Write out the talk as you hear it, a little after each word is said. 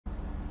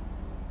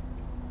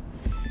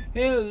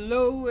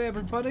Hello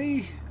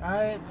everybody,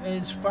 it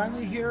is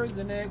finally here,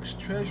 the next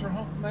treasure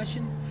hunt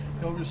mission.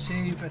 You'll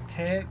receive a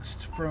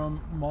text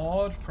from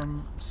Maud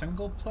from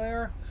single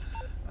player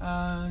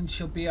and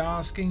she'll be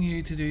asking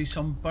you to do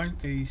some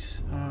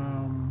bounties.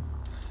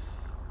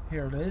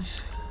 Here it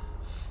is.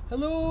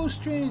 Hello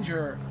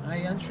stranger, I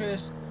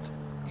interest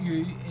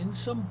you in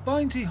some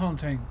bounty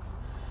hunting.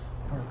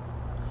 Or,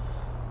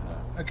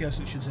 I guess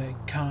it should say,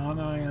 can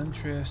I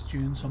interest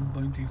you in some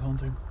bounty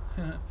hunting?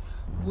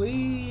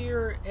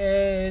 We're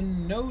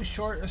in no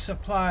short a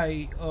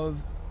supply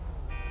of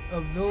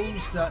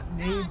those that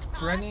need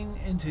bringing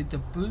into the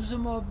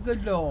bosom of the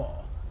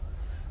law.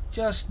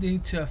 Just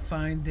need to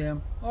find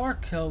them or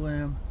kill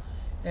them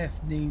if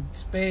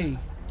needs be.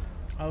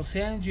 I'll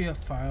send you a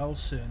file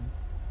soon,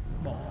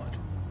 Maud.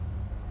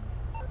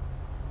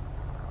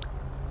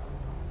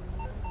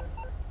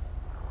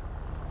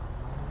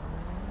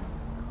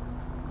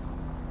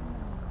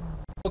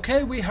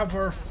 Okay, we have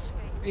our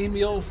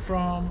email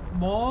from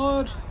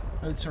Maud.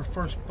 It's her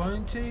first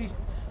bounty,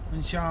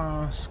 and she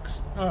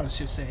asks,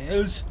 she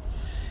says,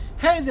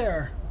 "Hey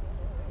there,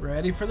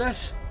 ready for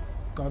this?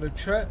 Got a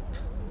trip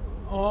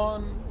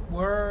on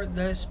where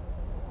this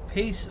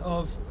piece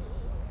of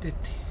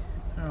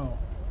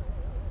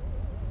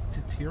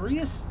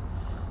Deterius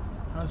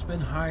has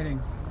been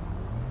hiding.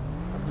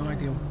 I have no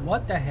idea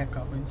what the heck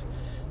that means.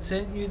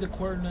 Sent you the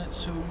coordinates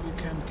so you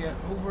can get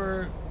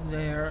over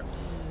there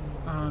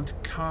and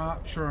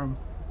capture him.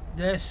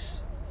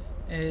 This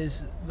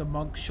is the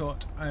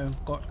mugshot I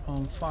have got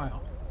on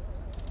file."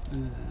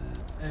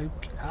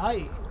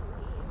 Okay.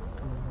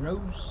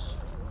 Gross.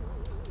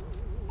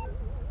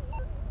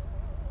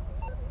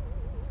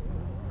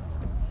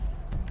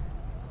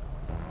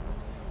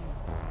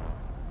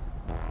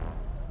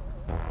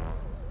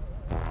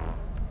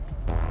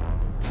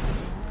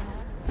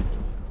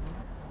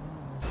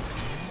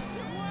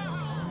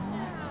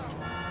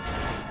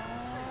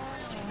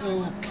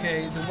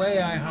 Okay, the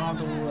way I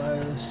handle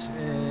this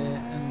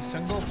in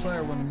single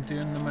player when I'm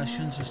doing the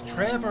missions as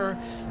Trevor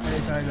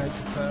is I like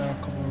to put a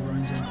couple of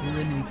rounds into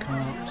the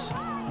kneecaps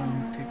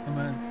and take them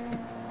in.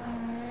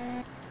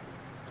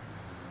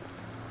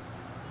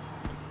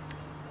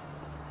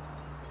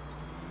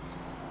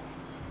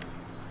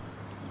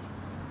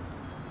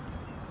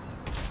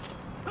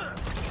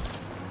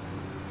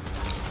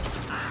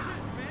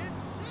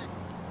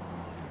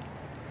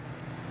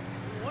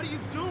 What are you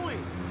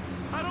doing?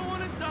 I don't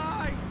want to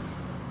die!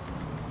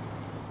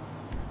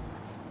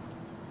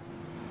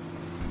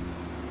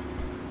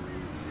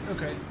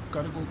 Okay,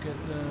 gotta go get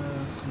the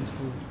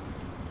control.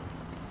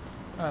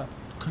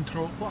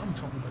 Control, what I'm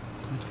talking about?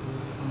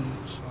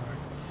 Control, sorry.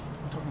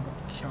 I'm talking about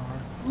the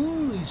car.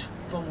 Ooh, he's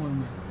following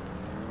me.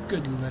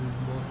 Good little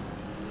boy.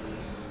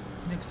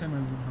 Next time I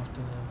won't have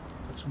to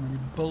put so many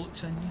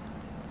bullets in you.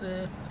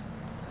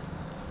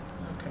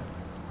 Okay.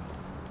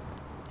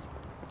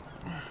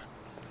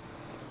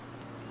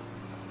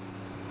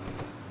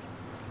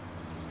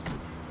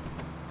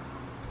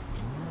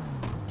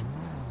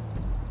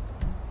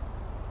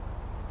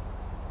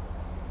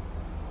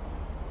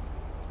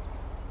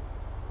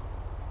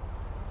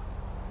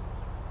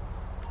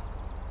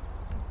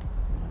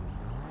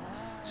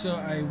 So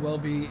I will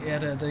be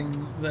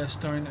editing this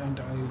down and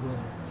I will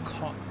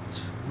cut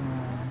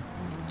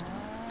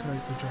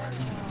out the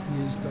driving.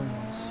 He is done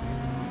saving.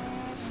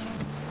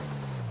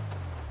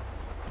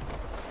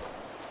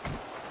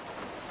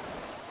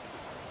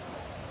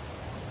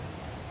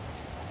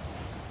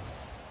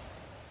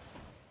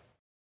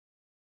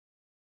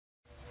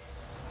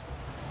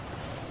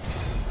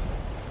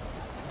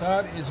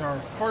 That is our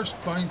first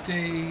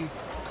bounty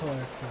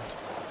collected.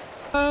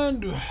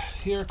 And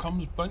here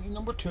comes bounty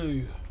number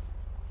 2.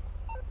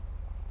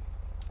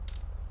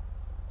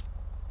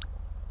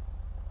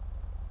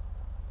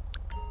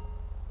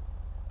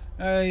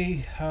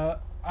 Hey,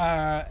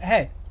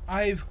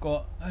 I've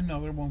got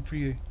another one for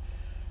you.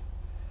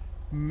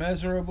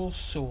 Miserable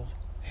soul.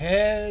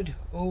 Head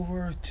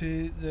over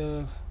to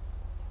the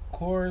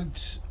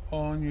cords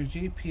on your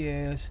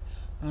GPS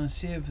and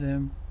save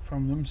them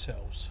from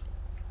themselves.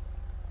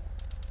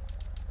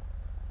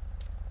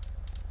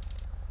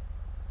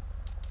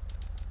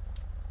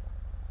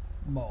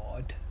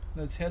 Maud.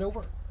 Let's head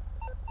over.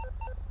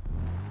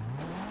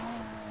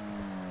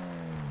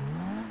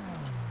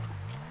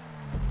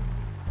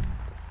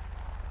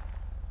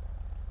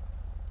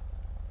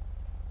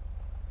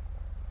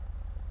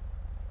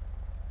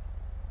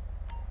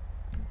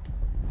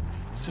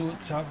 So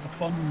it's at the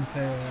fun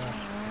fair.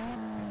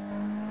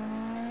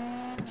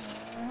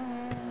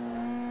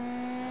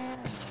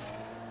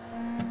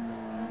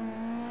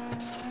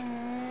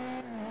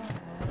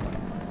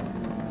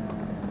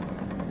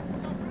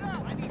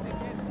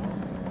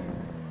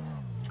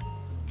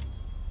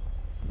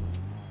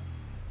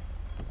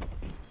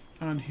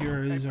 And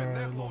here is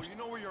our lost. You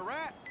know where you're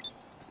at?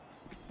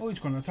 Oh, he's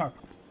going to attack.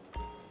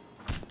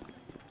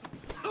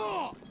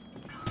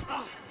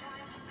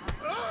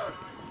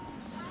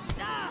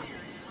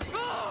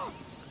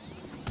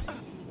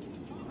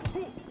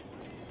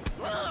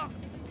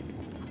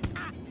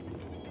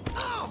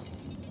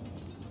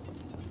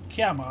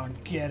 Come on,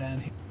 get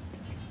in here.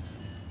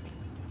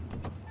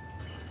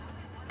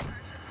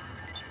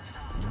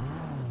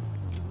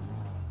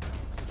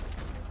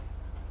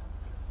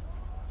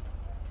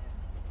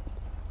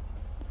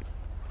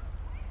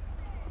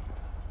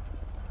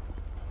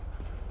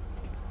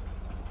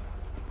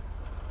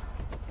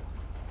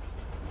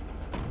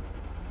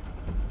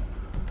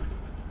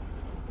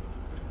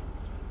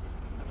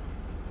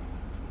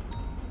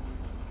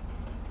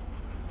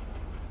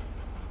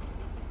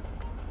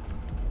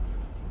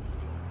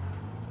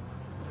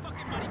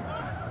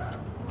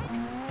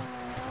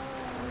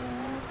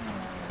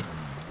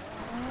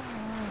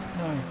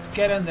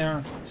 Get in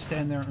there,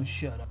 stand there, and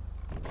shut up.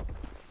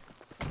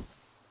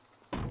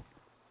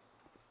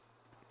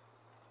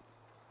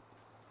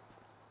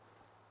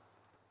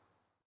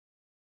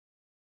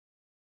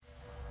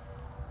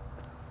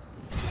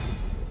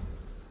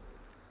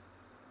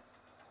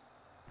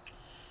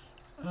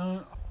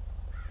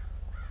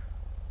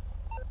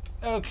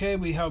 Okay,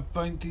 we have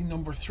bounty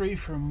number 3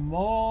 from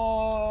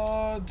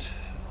Maud.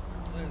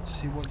 Let's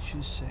see what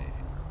she's saying.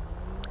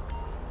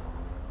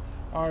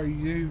 Are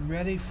you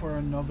ready for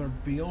another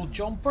bail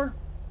jumper?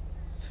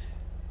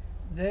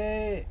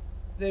 They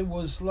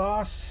was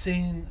last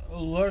seen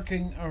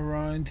lurking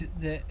around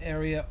the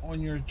area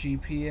on your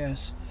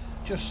GPS.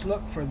 Just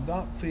look for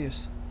that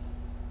face.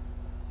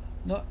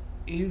 Not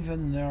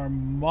even their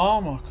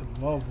mama could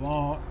love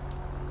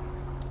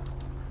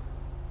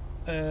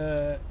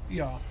that.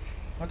 Yeah.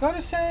 I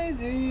gotta say,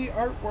 the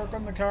artwork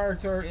on the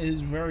character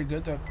is very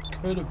good. That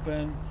could have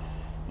been,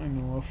 I don't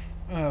know,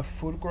 a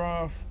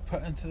photograph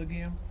put into the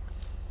game.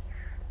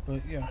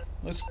 But yeah,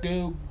 let's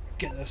go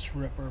get this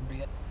Ripper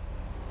bit.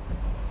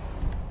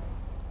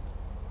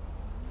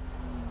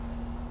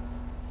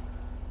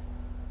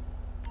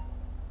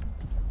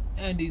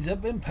 And he's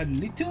up in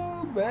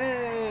Palito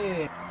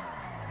Bay.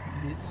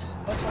 Let's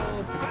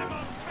hustle.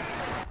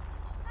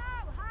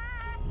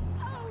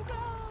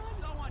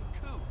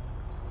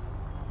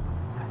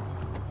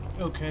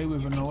 Okay, we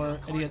have another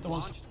idiot that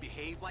wants to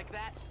behave like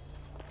that.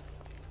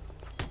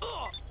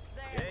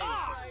 Crazy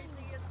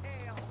as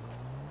hell.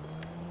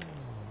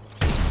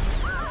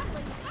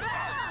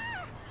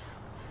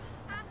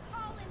 I'm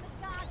calling the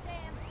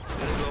goddamn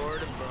Good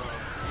Lord above.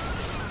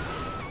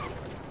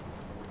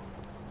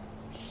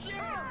 shit.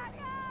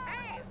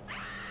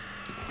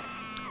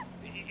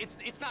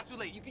 It's not too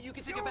late. You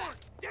can take it back.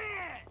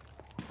 Dead.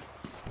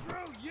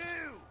 Screw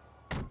you.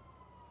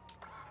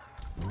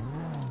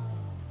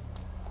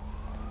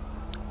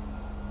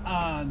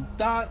 And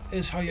that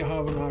is how you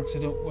have an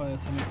accident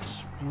with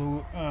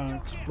an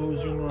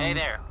explosion round. Hey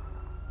there.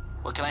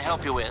 What can I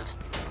help you with?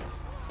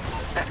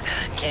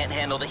 Can't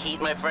handle the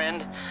heat, my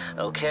friend?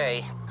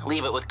 Okay.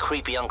 Leave it with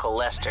creepy Uncle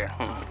Lester.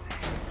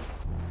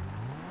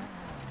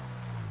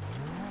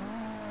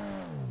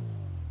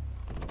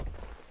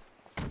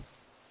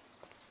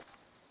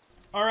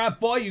 Alright,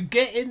 boy, you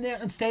get in there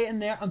and stay in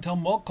there until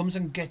Maud comes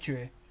and gets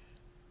you.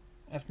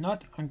 If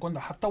not, I'm going to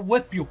have to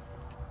whip you.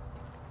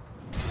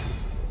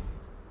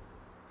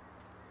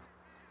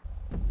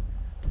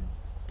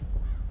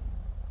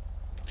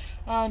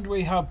 And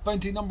we have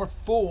bounty number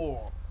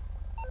 4.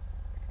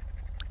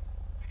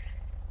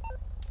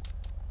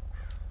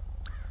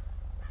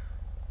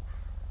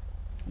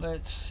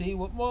 Let's see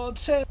what Maud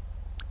said.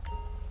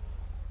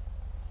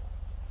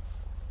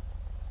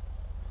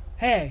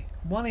 Hey,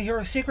 wanna hear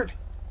a secret?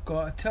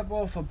 Got a tip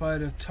off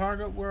about a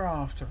target we're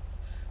after.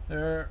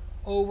 They're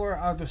over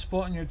at the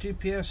spot on your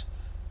GPS.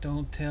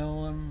 Don't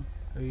tell them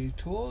who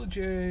told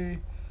you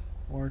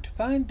where to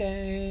find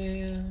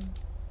them.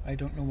 I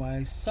don't know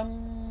why.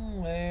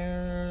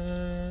 Somewhere.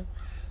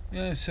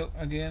 Yeah, so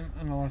again,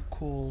 another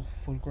cool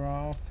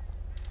photograph.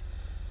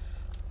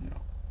 Yeah.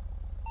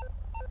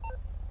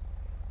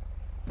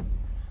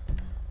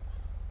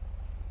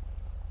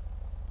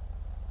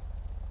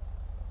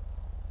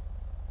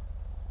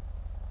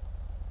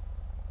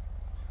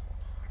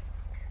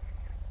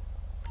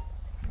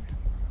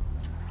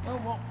 Oh,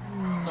 well,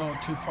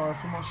 not too far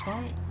from us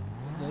now.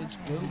 Let's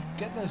go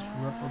get this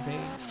reprobate.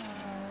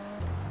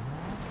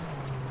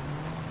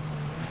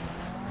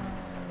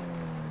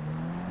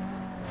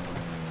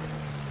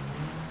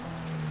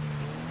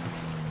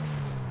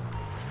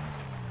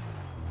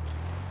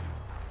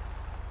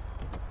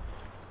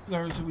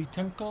 There's a wee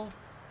tinkle.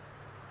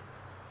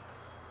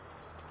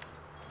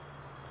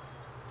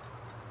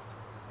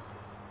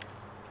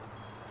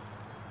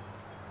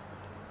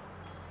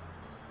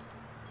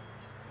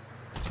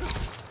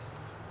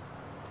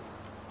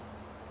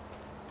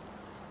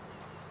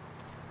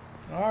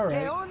 Alright,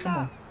 Hey, come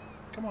on.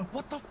 Come on.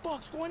 What the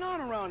fuck's going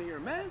on around here,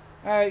 man?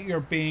 You're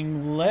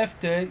being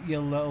lifted, you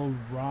little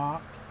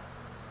rat.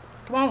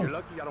 Come on. You're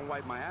lucky I don't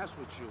wipe my ass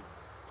with you.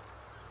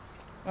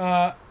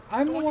 I'm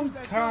the Don't one use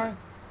that carrying. gun.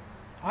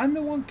 I'm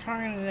the one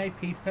carrying an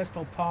AP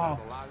pistol, Paul.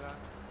 Verdolaga.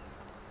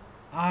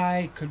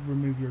 I could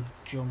remove your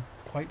junk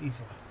quite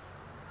easily.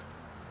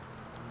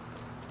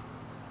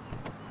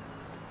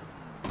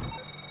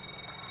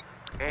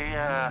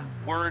 A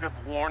word of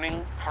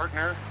warning,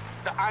 partner.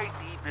 The ID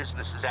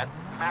business is at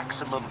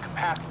maximum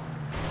capacity.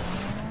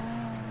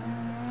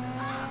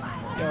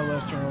 Yeah,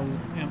 Lester will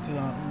empty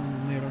that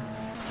later.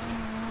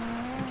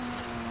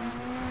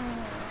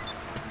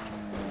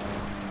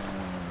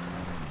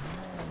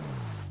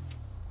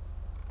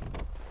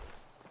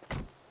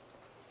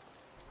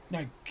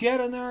 Now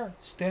get in there,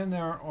 stand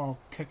there, or I'll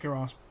kick your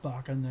ass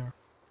back in there.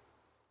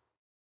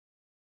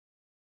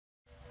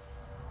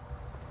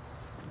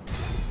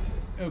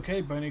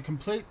 Okay, bounty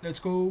complete. Let's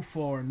go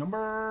for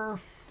number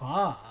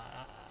 5.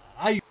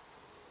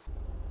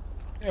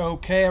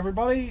 Okay,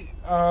 everybody.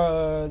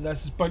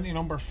 This is bounty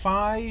number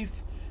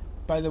 5.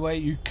 By the way,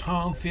 you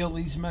can fail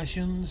these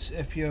missions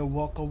if you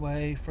walk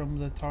away from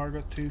the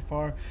target too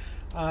far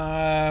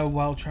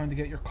while trying to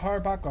get your car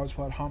back. That's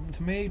what happened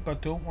to me,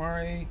 but don't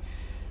worry.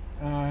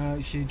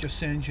 She just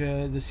sends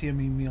you the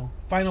same email.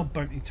 Final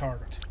bounty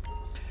target.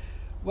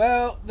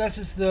 Well, this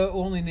is the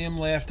only name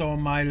left on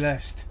my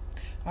list.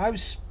 I've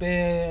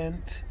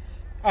sent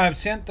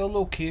the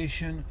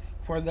location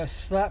for the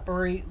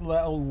slippery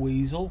little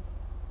weasel.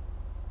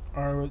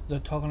 Are they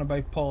talking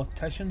about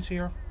politicians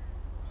here?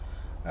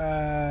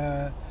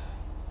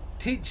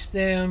 Teach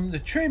them the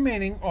true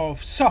meaning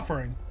of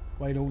suffering,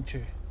 why don't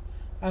you?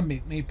 And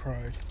make me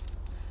proud.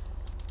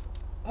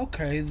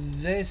 Okay,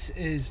 this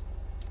is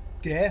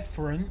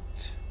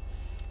different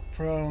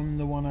from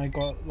the one I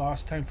got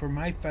last time for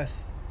my 5th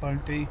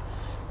bounty.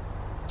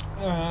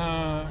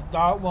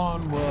 That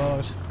one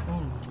was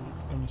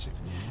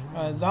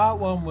that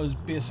one was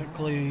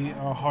basically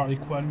a Harley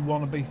Quinn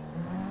wannabe.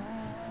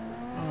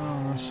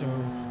 So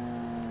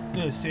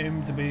there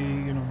seemed to be,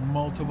 you know,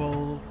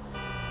 multiple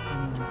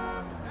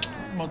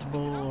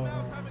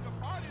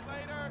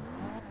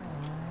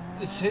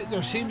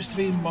there seems to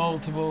be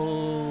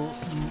multiple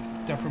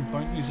different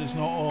bounties. It's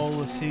not all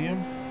the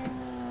same,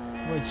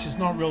 which is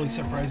not really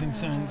surprising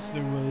since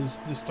there was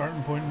the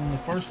starting point in the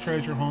first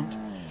treasure hunt.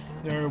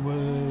 There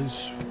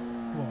was,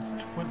 what,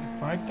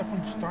 25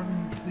 different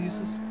starting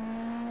places?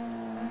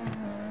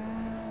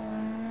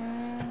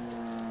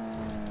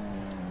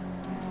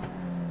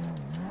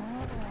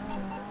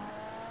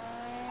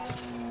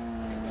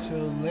 So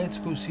let's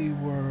go see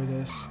where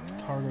this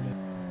target is.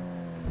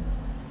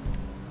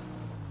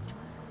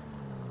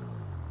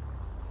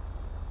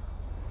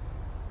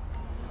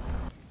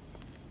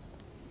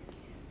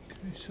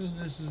 Okay, so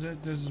this is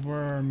it. This is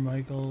where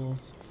Michael,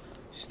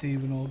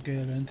 Stephen will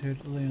get into it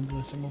at the end of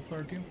the single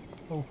player game.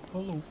 Oh,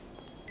 hello.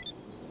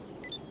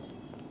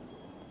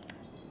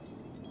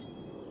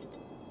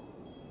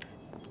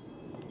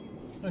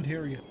 And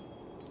here he is.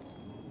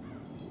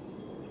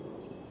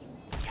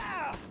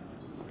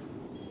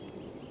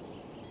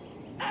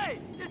 Hey,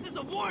 this is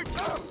a war.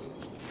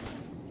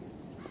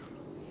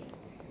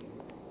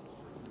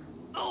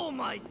 Oh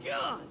my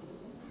God!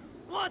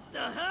 What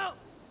the hell?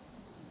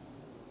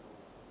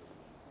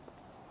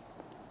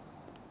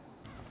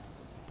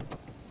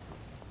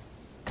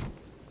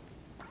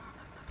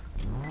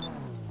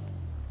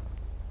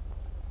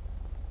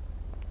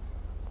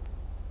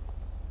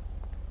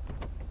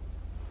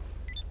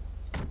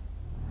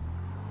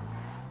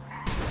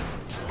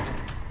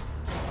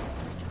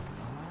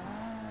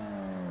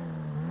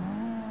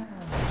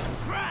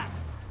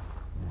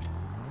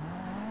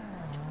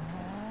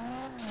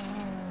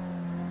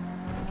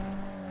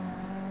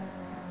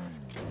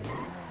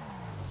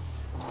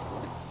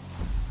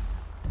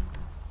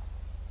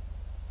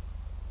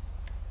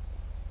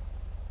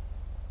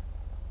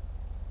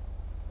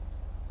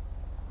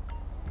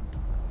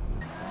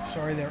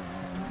 Sorry there.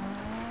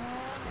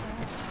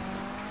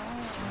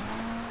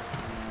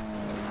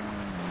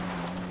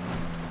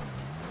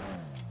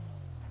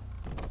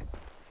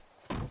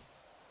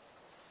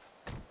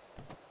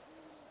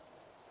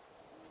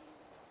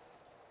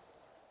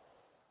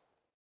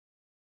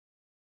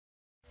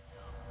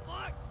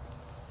 Fuck!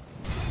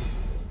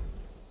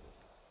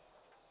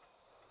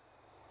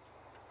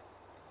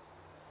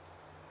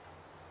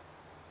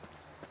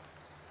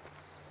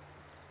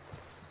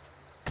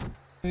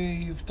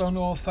 We've done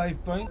all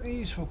 5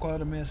 bounties. We've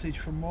got a message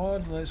from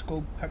Maud. Let's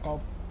go pick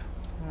up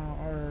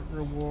our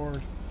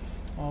reward.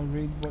 I'll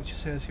read what she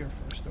says here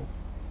first though.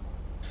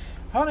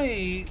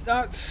 Honey,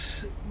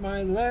 that's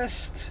my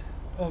list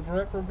of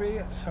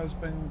reprobates has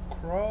been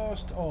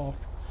crossed off.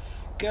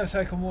 Guess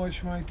I can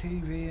watch my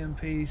TV in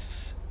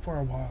peace for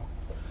a while.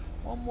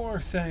 One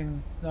more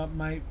thing that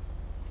might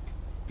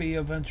be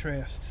of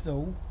interest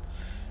though.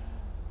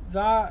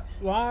 That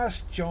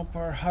last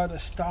jumper had a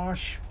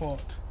stash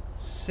spot.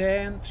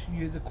 Sent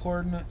you the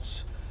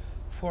coordinates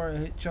for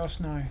it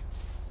just now.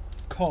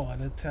 Call it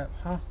a tip,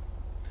 huh?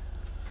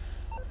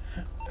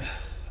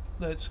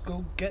 Let's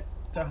go get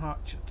the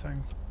hatchet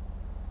thing.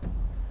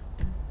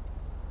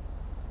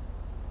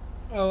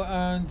 Oh,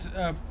 and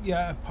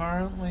yeah,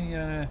 apparently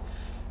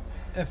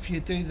if you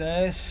do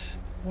this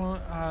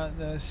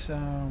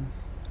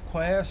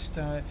quest,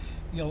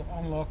 you'll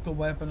unlock the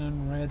weapon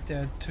in Red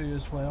Dead 2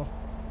 as well.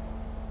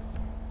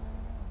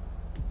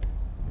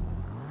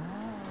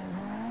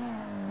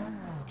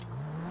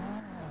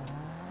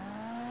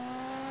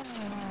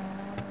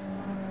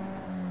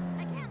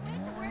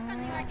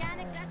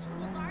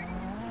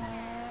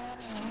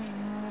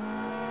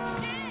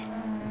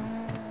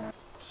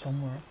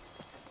 somewhere.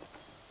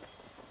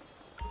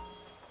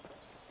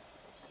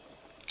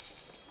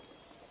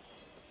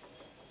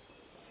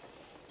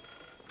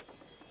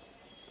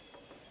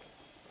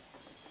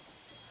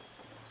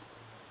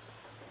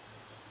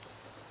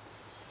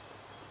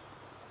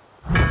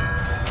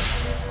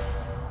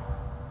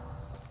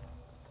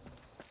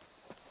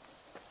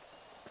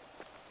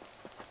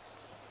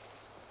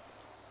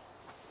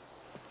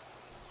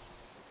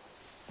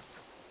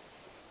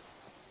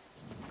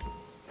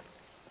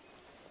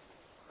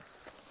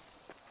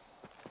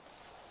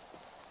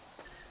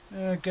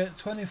 Get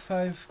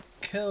 25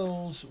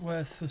 kills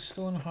with the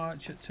stone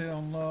hatchet to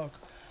unlock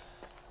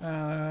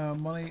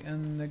money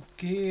in the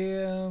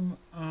game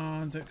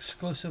and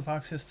exclusive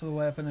access to the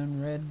weapon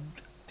in Red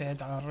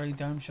Dead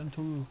Redemption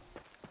 2.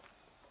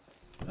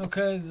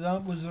 Okay,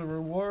 that was the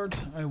reward.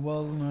 I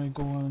will now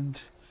go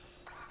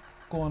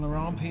on a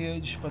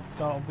rampage, but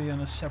that'll be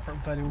in a separate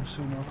video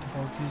soon after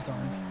Bulky's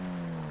done.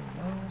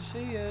 I'll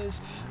see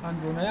yous,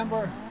 and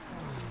remember,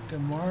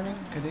 good morning,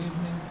 good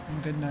evening,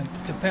 and good night,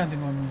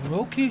 depending on the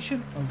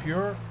location of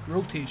your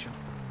rotation.